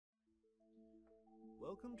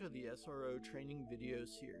Welcome to the SRO training video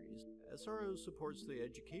series. SRO supports the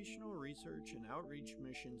educational, research, and outreach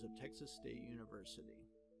missions of Texas State University.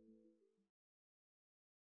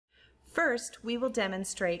 First, we will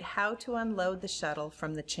demonstrate how to unload the shuttle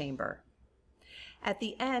from the chamber. At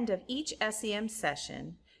the end of each SEM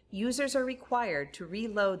session, users are required to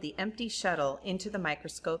reload the empty shuttle into the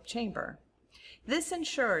microscope chamber. This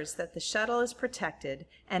ensures that the shuttle is protected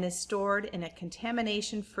and is stored in a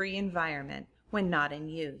contamination-free environment when not in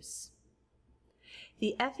use.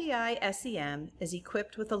 The FEI SEM is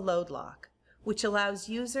equipped with a load lock, which allows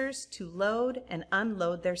users to load and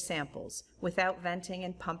unload their samples without venting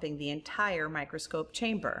and pumping the entire microscope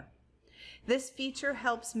chamber. This feature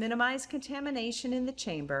helps minimize contamination in the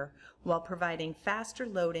chamber while providing faster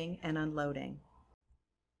loading and unloading.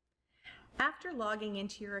 After logging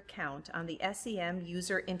into your account on the SEM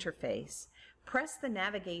user interface, press the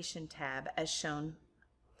Navigation tab as shown.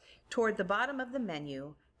 Toward the bottom of the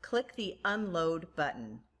menu, click the Unload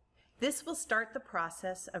button. This will start the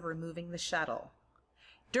process of removing the shuttle.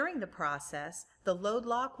 During the process, the load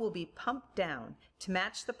lock will be pumped down to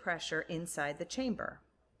match the pressure inside the chamber.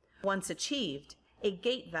 Once achieved, a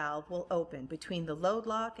gate valve will open between the load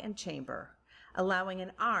lock and chamber, allowing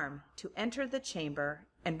an arm to enter the chamber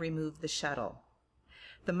and remove the shuttle.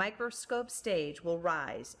 The microscope stage will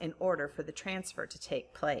rise in order for the transfer to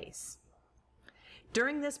take place.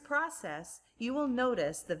 During this process, you will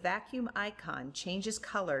notice the vacuum icon changes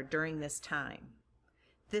color during this time.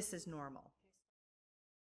 This is normal.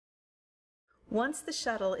 Once the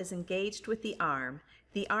shuttle is engaged with the arm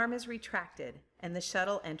is retracted and the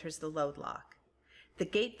shuttle enters the load lock. The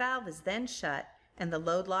gate valve is then shut and the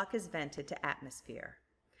load lock is vented to atmosphere.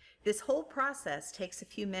 This whole process takes a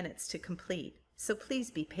few minutes to complete, so please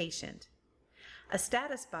be patient. A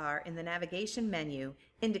status bar in the navigation menu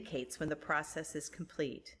indicates when the process is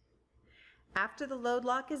complete. After the load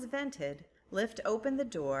lock is vented, lift open the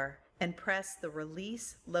door and press the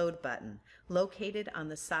Release Load button located on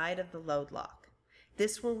the side of the load lock.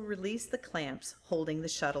 This will release the clamps holding the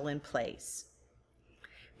shuttle in place.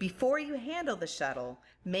 Before you handle the shuttle,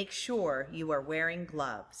 make sure you are wearing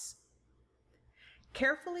gloves.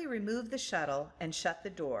 Carefully remove the shuttle and shut the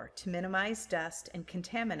door to minimize dust and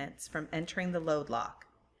contaminants from entering the load lock.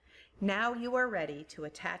 Now you are ready to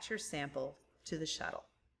attach your sample to the shuttle.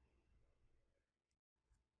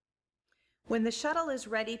 When the shuttle is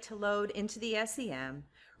ready to load into the SEM,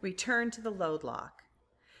 return to the load lock.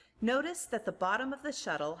 Notice that the bottom of the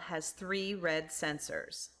shuttle has 3 red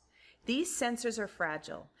sensors. These sensors are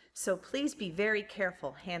fragile, so please be very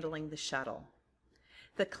careful handling the shuttle.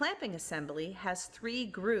 The clamping assembly has 3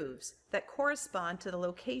 grooves that correspond to the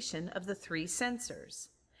location of the 3 sensors.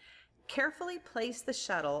 Carefully place the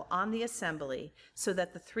shuttle on the assembly so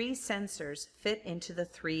that the 3 sensors fit into the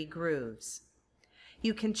 3 grooves.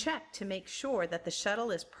 You can check to make sure that the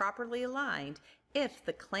shuttle is properly aligned if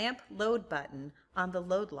the Clamp Load button on the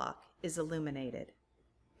load lock is illuminated.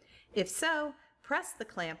 If so, press the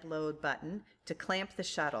Clamp Load button to clamp the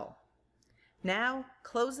shuttle. Now,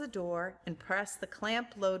 close the door and press the Clamp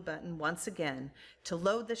Load button once again to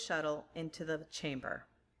load the shuttle into the chamber.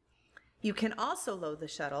 You can also load the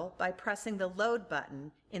shuttle by pressing the Load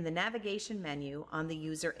button in the navigation menu on the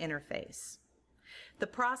user interface. The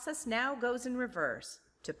process now goes in reverse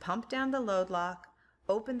to pump down the load lock,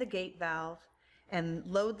 open the gate valve, and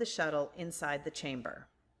load the shuttle inside the chamber.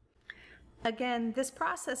 Again, this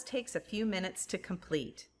process takes a few minutes to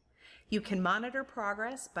complete. You can monitor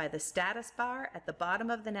progress by the status bar at the bottom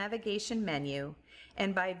of the navigation menu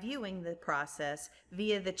and by viewing the process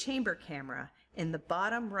via the chamber camera in the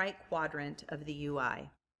bottom right quadrant of the UI.